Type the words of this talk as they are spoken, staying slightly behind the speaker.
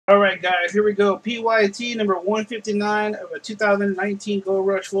Alright guys, here we go. PYT number 159 of a 2019 Gold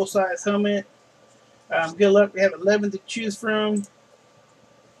Rush full-size helmet. Good luck. We have 11 to choose from.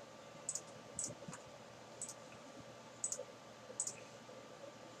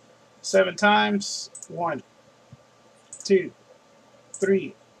 Seven times. 1, 2,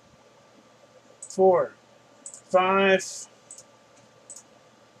 3, 4, 5,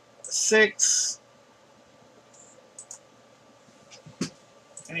 6,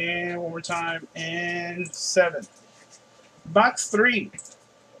 and one more time, and 7. Box 3.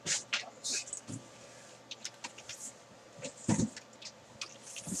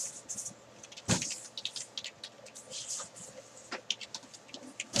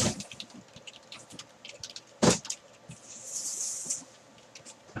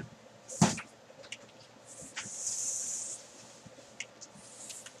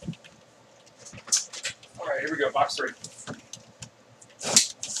 All right, here we go, box 3.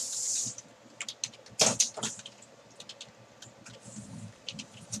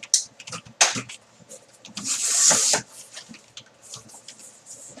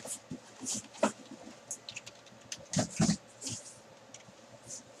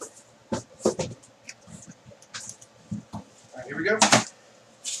 Here we go.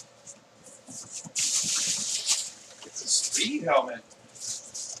 It's a speed helmet.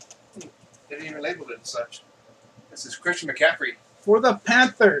 They didn't even label it as such. This is Christian McCaffrey. For the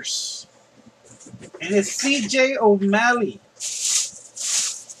Panthers. And it's C.J. O'Malley.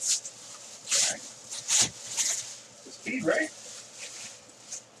 Right. The speed, right?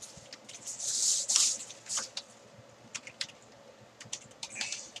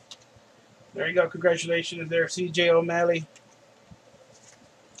 There you go. Congratulations there, C.J. O'Malley.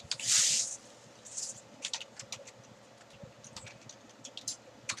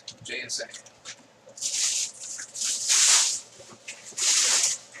 JSA.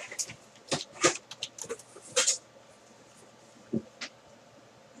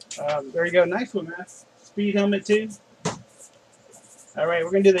 There you go. Nice one, man. Speed helmet, too. All right,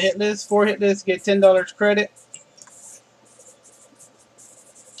 we're going to do the hit list. 4 hit lists, get $10 credit.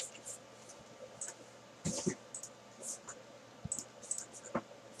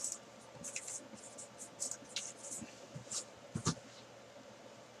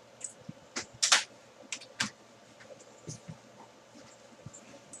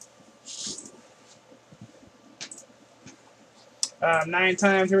 Nine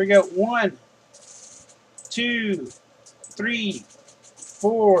times. Here we go. 1, 2, 3,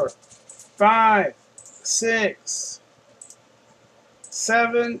 4, 5, 6,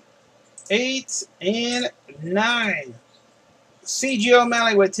 7, 8, and 9. C.J.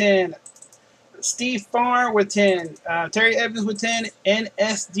 O'Malley with 10. Steve Farr with 10. Terry Evans with 10. And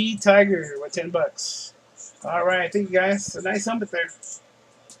SD Tiger with $10. All right. Thank you guys. A nice helmet there.